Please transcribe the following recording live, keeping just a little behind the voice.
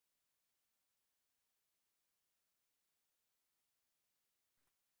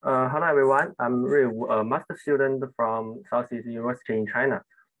Hello everyone, I'm Rui, a master student from Southeast University in China,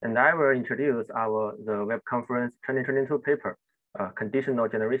 and I will introduce the web conference 2022 paper, Conditional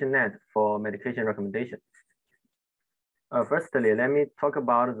Generation Net for Medication Recommendation. Firstly, let me talk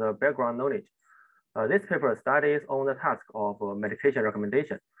about the background knowledge. This paper studies on the task of medication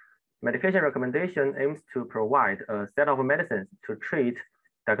recommendation. Medication recommendation aims to provide a set of medicines to treat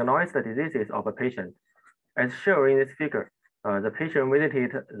diagnosed diseases of a patient. As shown in this figure, the patient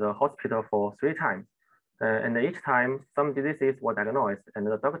visited the hospital for 3 times, and each time some diseases were diagnosed, and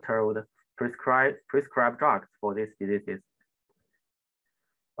the doctor would prescribe drugs for these diseases.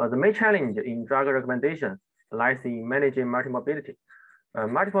 The main challenge in drug recommendation lies in managing multimorbidity.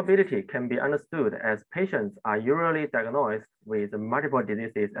 Multimorbidity can be understood as patients are usually diagnosed with multiple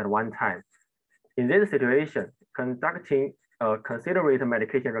diseases at one time. In this situation, conducting a considerate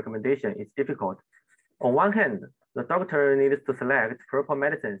medication recommendation is difficult. On one hand, the doctor needs to select proper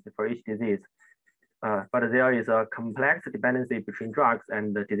medicines for each disease, but there is a complex dependency between drugs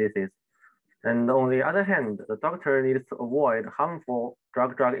and the diseases. And on the other hand, the doctor needs to avoid harmful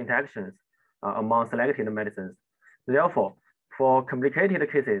drug-drug interactions among selected medicines. Therefore, for complicated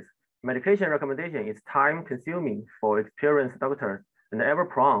cases, medication recommendation is time-consuming for experienced doctors and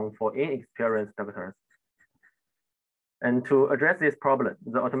ever-prone for inexperienced doctors. And to address this problem,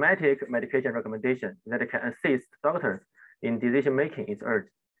 the automatic medication recommendation that can assist doctors in decision-making is urged.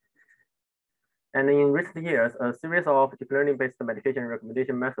 And in recent years, a series of deep learning-based medication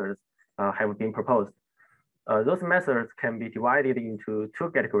recommendation methods have been proposed. Those methods can be divided into 2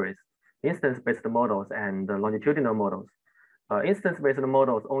 categories, instance-based models and longitudinal models. Instance-based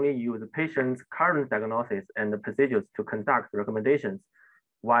models only use patients' current diagnosis and procedures to conduct recommendations,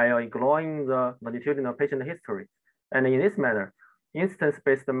 while ignoring the longitudinal patient history. And in this manner,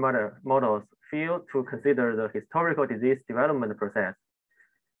 instance-based models fail to consider the historical disease development process.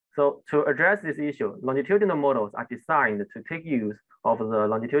 So to address this issue, longitudinal models are designed to take use of the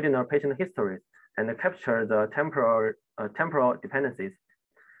longitudinal patient histories and capture the temporal dependencies.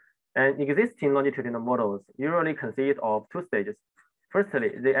 And existing longitudinal models usually consist of 2 stages.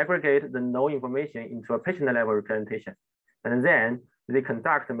 Firstly, they aggregate the known information into a patient-level representation, and then they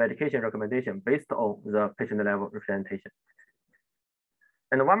conduct medication recommendation based on the patient-level representation.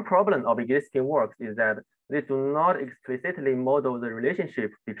 And one problem of existing works is that they do not explicitly model the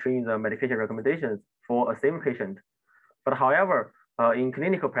relationship between the medication recommendations for a same patient. But however, in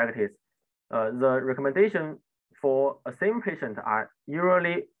clinical practice, the recommendation for a same patient are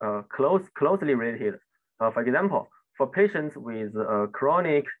usually closely related. For example, for patients with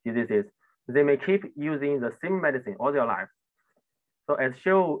chronic diseases, they may keep using the same medicine all their lives. So as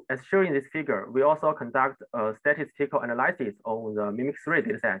shown in this figure, we also conduct a statistical analysis on the MIMIC3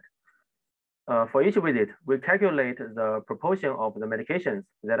 dataset. For each visit, we calculate the proportion of the medications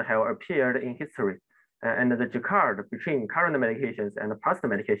that have appeared in history and the Jiacheng between current medications and past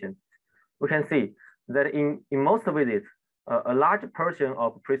medications. We can see that in most visits, a large portion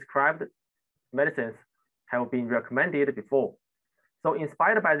of prescribed medicines have been recommended before. So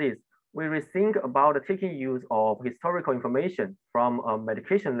inspired by this, we rethink about taking use of historical information from a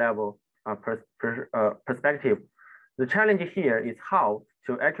medication level perspective. The challenge here is how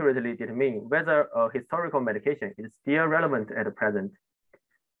to accurately determine whether a historical medication is still relevant at present.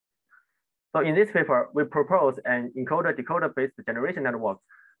 So in this paper, we propose an encoder-decoder-based generation network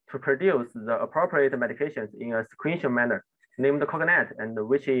to produce the appropriate medications in a sequential manner, named CogNet, and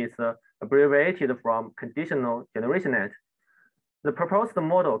which is abbreviated from Conditional Generation Net. The proposed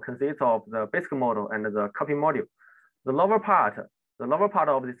model consists of the basic model and the copy module. The lower part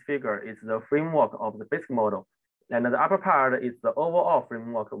of this figure is the framework of the basic model, and the upper part is the overall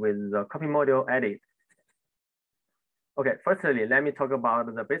framework with the copy module added. Okay, firstly, let me talk about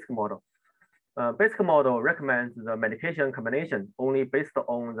the basic model. Basic model recommends the medication combination only based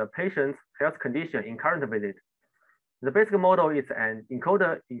on the patient's health condition in current visit. The basic model is an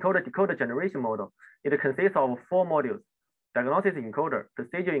encoder-decoder generation model. It consists of 4 modules: diagnosis encoder,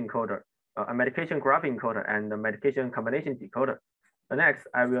 procedure encoder, a medication graph encoder, and a medication combination decoder. Next,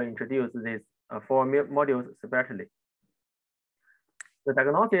 I will introduce these 4 modules separately. The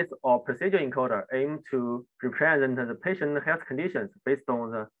diagnosis or procedure encoder aims to represent the patient health conditions based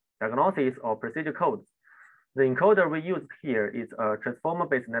on the diagnosis or procedure codes. The encoder we use here is a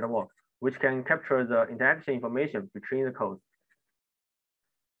transformer-based network, which can capture the interaction information between the codes.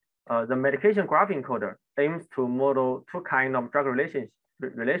 The medication graph encoder aims to model 2 kinds of drug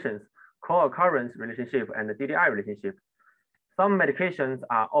relations, co-occurrence relationship and DDI relationship. Some medications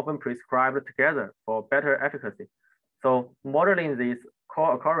are often prescribed together for better efficacy. So modeling these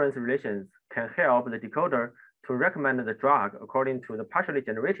co-occurrence relations can help the decoder to recommend the drug according to the partially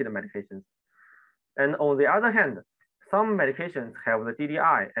generated medications. And on the other hand, some medications have the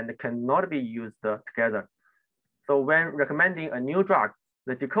DDI and cannot be used together. So when recommending a new drug,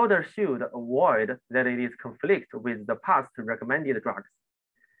 the decoder should avoid that it is conflict with the past recommended drugs.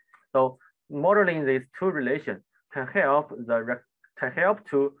 So modeling these two relations can help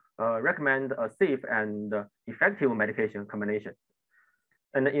to recommend a safe and effective medication combination.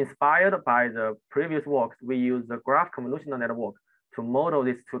 And inspired by the previous works, we use the graph convolutional network to model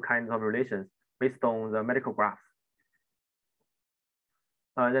these two kinds of relations based on the medical graphs.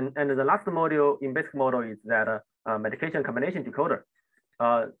 And the last module in basic model is that medication combination decoder.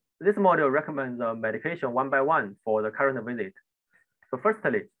 This module recommends the medication one by one for the current visit. So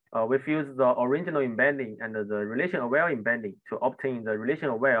firstly, we've used the original embedding and the relation-aware embedding to obtain the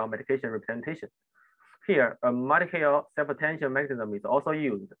relation-aware medication representation. Here, a multi-hair self-attention mechanism is also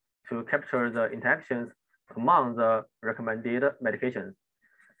used to capture the interactions among the recommended medications.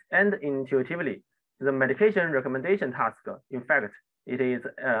 And intuitively, the medication recommendation task, in fact, it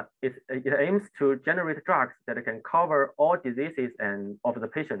aims to generate drugs that can cover all diseases of the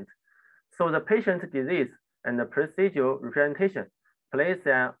patient. So the patient's disease and the procedural representation plays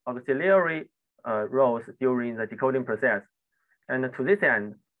an auxiliary roles during the decoding process. And to this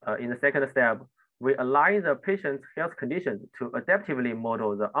end, in the second step, we align the patient's health conditions to adaptively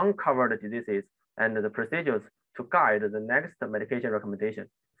model the uncovered diseases and the procedures to guide the next medication recommendation.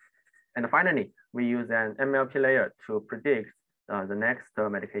 And finally, we use an MLP layer to predict the next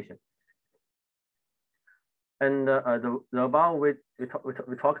medication. And the above we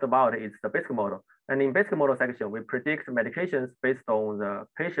talked about is the basic model. And in basic model section, we predict medications based on the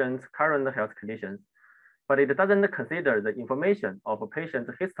patient's current health conditions, but it doesn't consider the information of a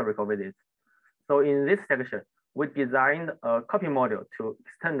patient's historical visits. So in this section, we designed a copy model to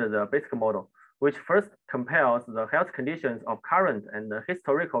extend the basic model, which first compares the health conditions of current and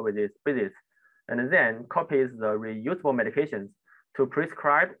historical visits, and then copies the reusable medications to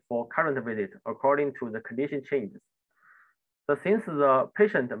prescribe for current visit according to the condition changes. So since the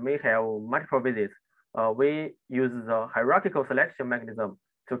patient may have multiple visits, we use the hierarchical selection mechanism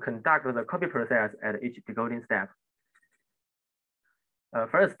to conduct the copy process at each decoding step.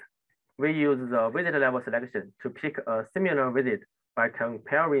 First, we use the visit level selection to pick a similar visit by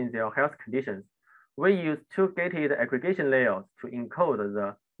comparing their health conditions. We use two gated aggregation layers to encode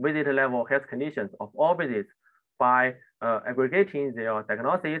the visit level health conditions of all visits by aggregating their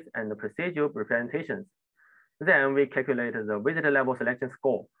diagnosis and the procedure representations. Then we calculate the visit level selection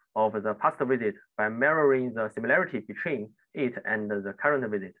score of the past visit by mirroring the similarity between it and the current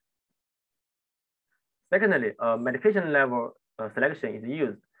visit. Secondly, medication level selection is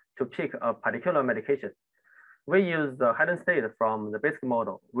used to pick a particular medication. We use the hidden state from the basic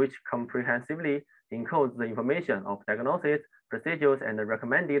model, which comprehensively encodes the information of diagnosis, procedures, and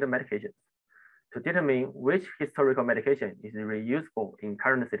recommended medications to determine which historical medication is reusable in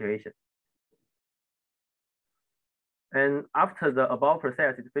current situation. And after the above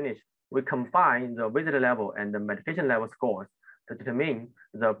process is finished, we combine the visit level and the medication level scores to determine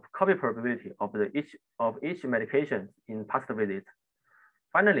the copy probability of each medication in past visits.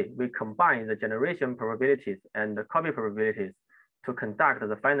 Finally, we combine the generation probabilities and the copy probabilities to conduct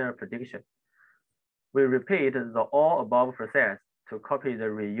the final prediction. We repeat the all above process to copy the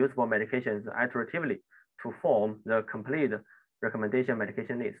reusable medications iteratively to form the complete recommendation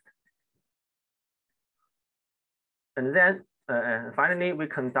medication list. And then finally, we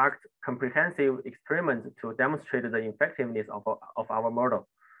conduct comprehensive experiments to demonstrate the effectiveness of our model.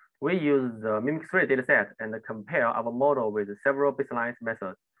 We use the mimic-3 dataset and compare our model with several baseline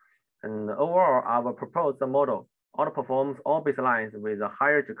methods. And overall, our proposed model outperforms all baselines with a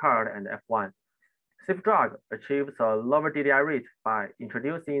higher Jiacheng and F1. Safe drug achieves a lower DDI rate by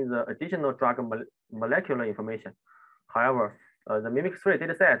introducing the additional drug molecular information. However, the mimic-3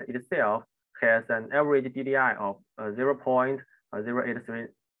 dataset itself has an average DDI of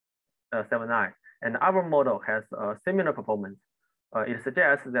 0.08379, and our model has a similar performance. It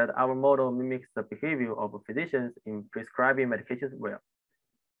suggests that our model mimics the behavior of physicians in prescribing medications well.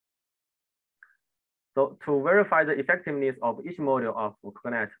 So to verify the effectiveness of each module of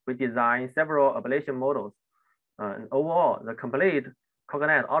Coconet, we designed several ablation models. And overall, the complete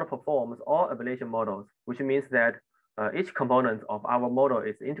Coconet outperforms all ablation models, which means that each component of our model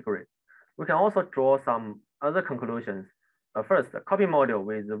is integrated. We can also draw some other conclusions. First, the copy model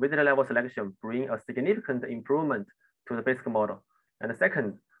with the visit level selection bring a significant improvement to the basic model. And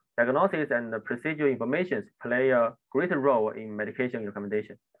second, diagnosis and procedure information play a greater role in medication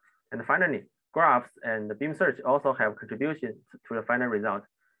recommendation. And finally, graphs and beam search also have contributions to the final result.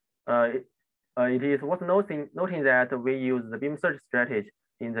 It is worth noting that we use the beam search strategy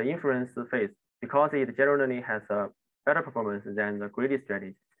in the inference phase because it generally has a better performance than the greedy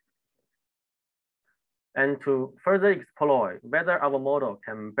strategy. And to further explore whether our model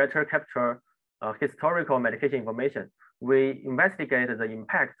can better capture historical medication information, we investigate the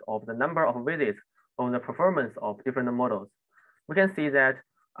impact of the number of visits on the performance of different models. We can see that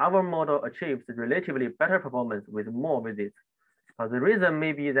our model achieves relatively better performance with more visits. The reason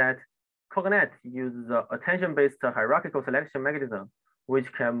may be that Cognet uses the attention-based hierarchical selection mechanism,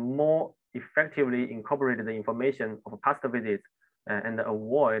 which can more effectively incorporate the information of past visits and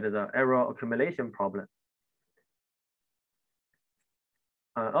avoid the error accumulation problem.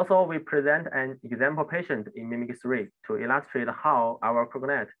 Also, we present an example patient in Mimic3 to illustrate how our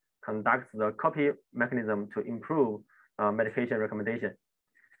Cognet conducts the copy mechanism to improve medication recommendation.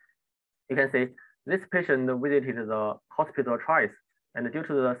 You can see this patient visited the hospital twice, and due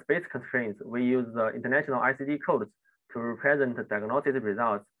to the space constraints, we use the international ICD codes to represent diagnosis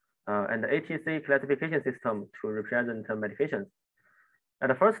results and the ATC classification system to represent medications. At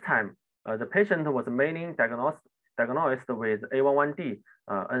the first time, the patient was mainly diagnosed with A11D,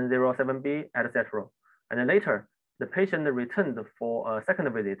 N07B, etc. And later, the patient returned for a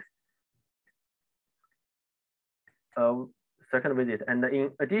second visit. And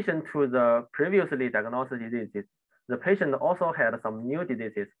in addition to the previously diagnosed diseases, the patient also had some new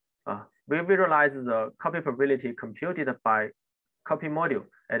diseases. We visualize the copy probability computed by copy module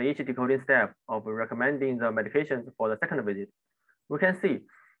at each decoding step of recommending the medications for the second visit. We can see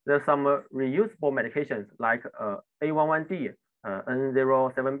there's some reusable medications like A11D,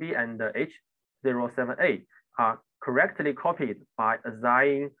 N07B, and H07A are correctly copied by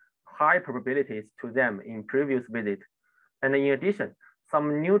assigning high probabilities to them in previous visit. And in addition,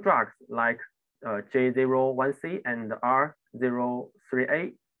 some new drugs like J01C and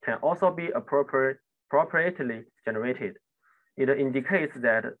R03A can also be appropriately generated. It indicates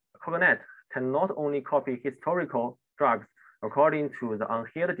that Cognet can not only copy historical drugs according to the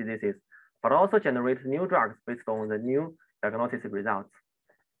unhealed diseases, but also generate new drugs based on the new diagnosis results.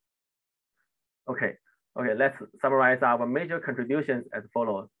 Okay, let's summarize our major contributions as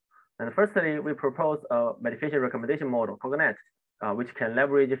follows. And firstly, we propose a medication recommendation model, Cognet, which can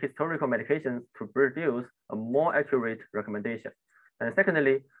leverage historical medications to produce a more accurate recommendation. And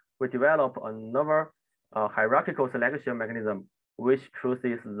secondly, we develop a novel hierarchical selection mechanism, which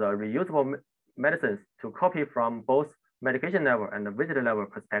chooses the reusable medicines to copy from both medication level and the visit level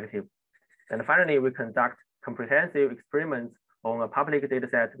perspective. And finally, we conduct comprehensive experiments on a public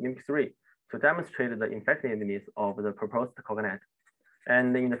dataset Mimic3 to demonstrate the effectiveness of the proposed Cognet.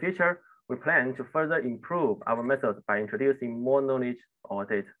 And in the future, we plan to further improve our methods by introducing more knowledge or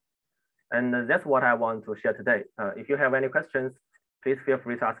data. And that's what I want to share today. If you have any questions, please feel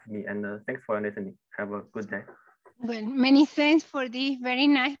free to ask me. And thanks for listening. Have a good day. Well, many thanks for this very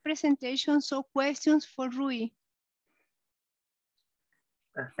nice presentation. So questions for Rui?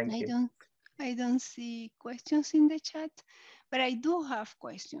 Thank you. I don't see questions in the chat, but I do have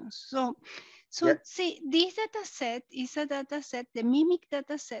questions. So yes. See, this data set is a data set, the Mimic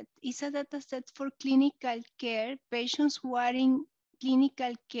data set is a data set for clinical care, patients who are in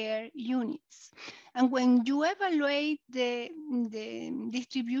clinical care units. And when you evaluate the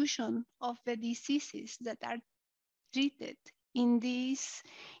distribution of the diseases that are treated in these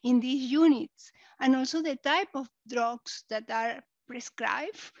units, and also the type of drugs that are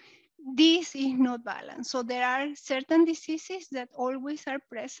prescribed, this is not balanced. So there are certain diseases that always are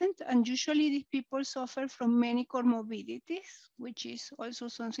present, and usually these people suffer from many comorbidities, which is also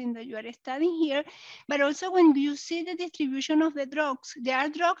something that you are studying here. But also when you see the distribution of the drugs, there are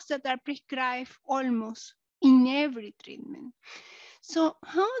drugs that are prescribed almost in every treatment. So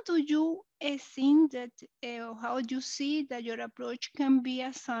how do you think that, how do you see that your approach can be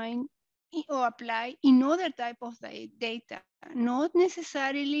assigned or apply in other type of data, not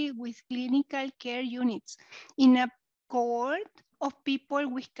necessarily with clinical care units, in a cohort of people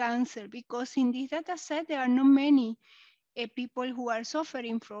with cancer, because in this data set, there are not many people who are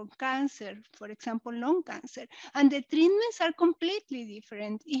suffering from cancer, for example, lung cancer, and the treatments are completely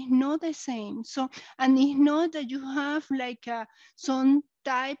different. It's not the same. So, and it's not that you have like some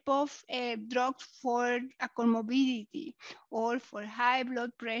type of drug for a comorbidity or for high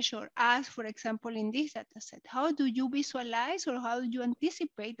blood pressure, as for example in this data set. How do you visualize or how do you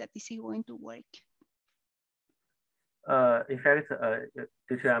anticipate that this is going to work? In fact,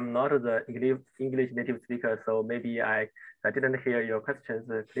 due to I'm not the English native speaker, so maybe I didn't hear your questions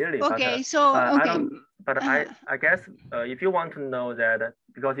clearly. Okay, but, I guess if you want to know that,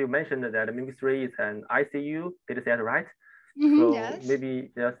 because you mentioned that Mimic3 is an ICU dataset, right? So yes.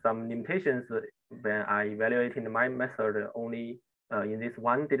 maybe there's some limitations when I evaluating my method only in this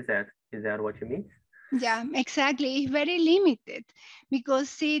one data set. Is that what you mean? Yeah, exactly. It's very limited because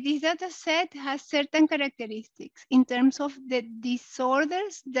see, this data set has certain characteristics in terms of the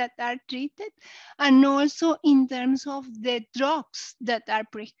disorders that are treated and also in terms of the drugs that are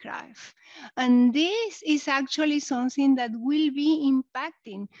prescribed. And this is actually something that will be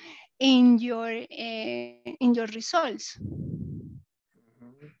impacting in your results.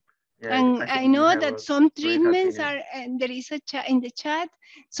 Mm-hmm. Yeah, And I I think you know have that a some great treatments opinion. are, and there is a chat in the chat,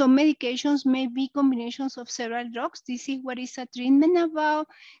 some medications may be combinations of several drugs. This is what is a treatment about.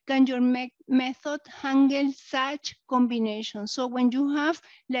 Can your method handle such combinations? So when you have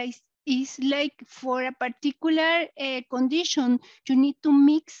like, is like for a particular condition, you need to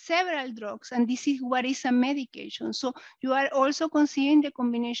mix several drugs, and this is what is a medication. So you are also considering the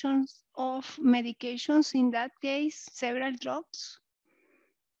combinations of medications in that case, several drugs.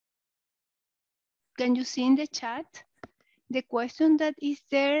 Can you see in the chat the question that is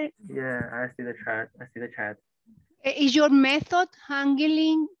there? Yeah, I see the chat. I see the chat. Is your method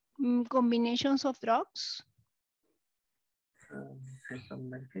handling combinations of drugs?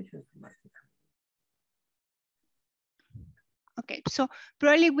 Some medications. Okay, so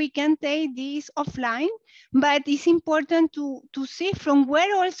probably we can take this offline, but it's important to see from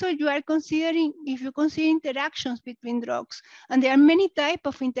where also you are considering, if you consider interactions between drugs, and there are many types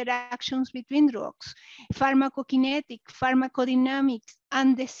of interactions between drugs, pharmacokinetic, pharmacodynamics,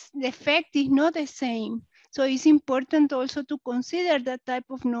 and the effect is not the same. So it's important also to consider that type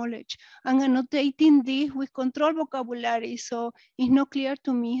of knowledge and annotating this with control vocabulary. So it's not clear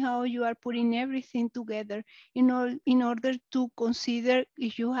to me how you are putting everything together in order to consider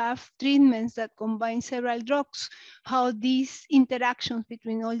if you have treatments that combine several drugs, how these interactions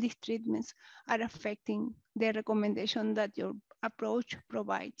between all these treatments are affecting the recommendation that your approach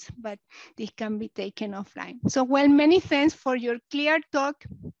provides, but this can be taken offline. So, well, many thanks for your clear talk.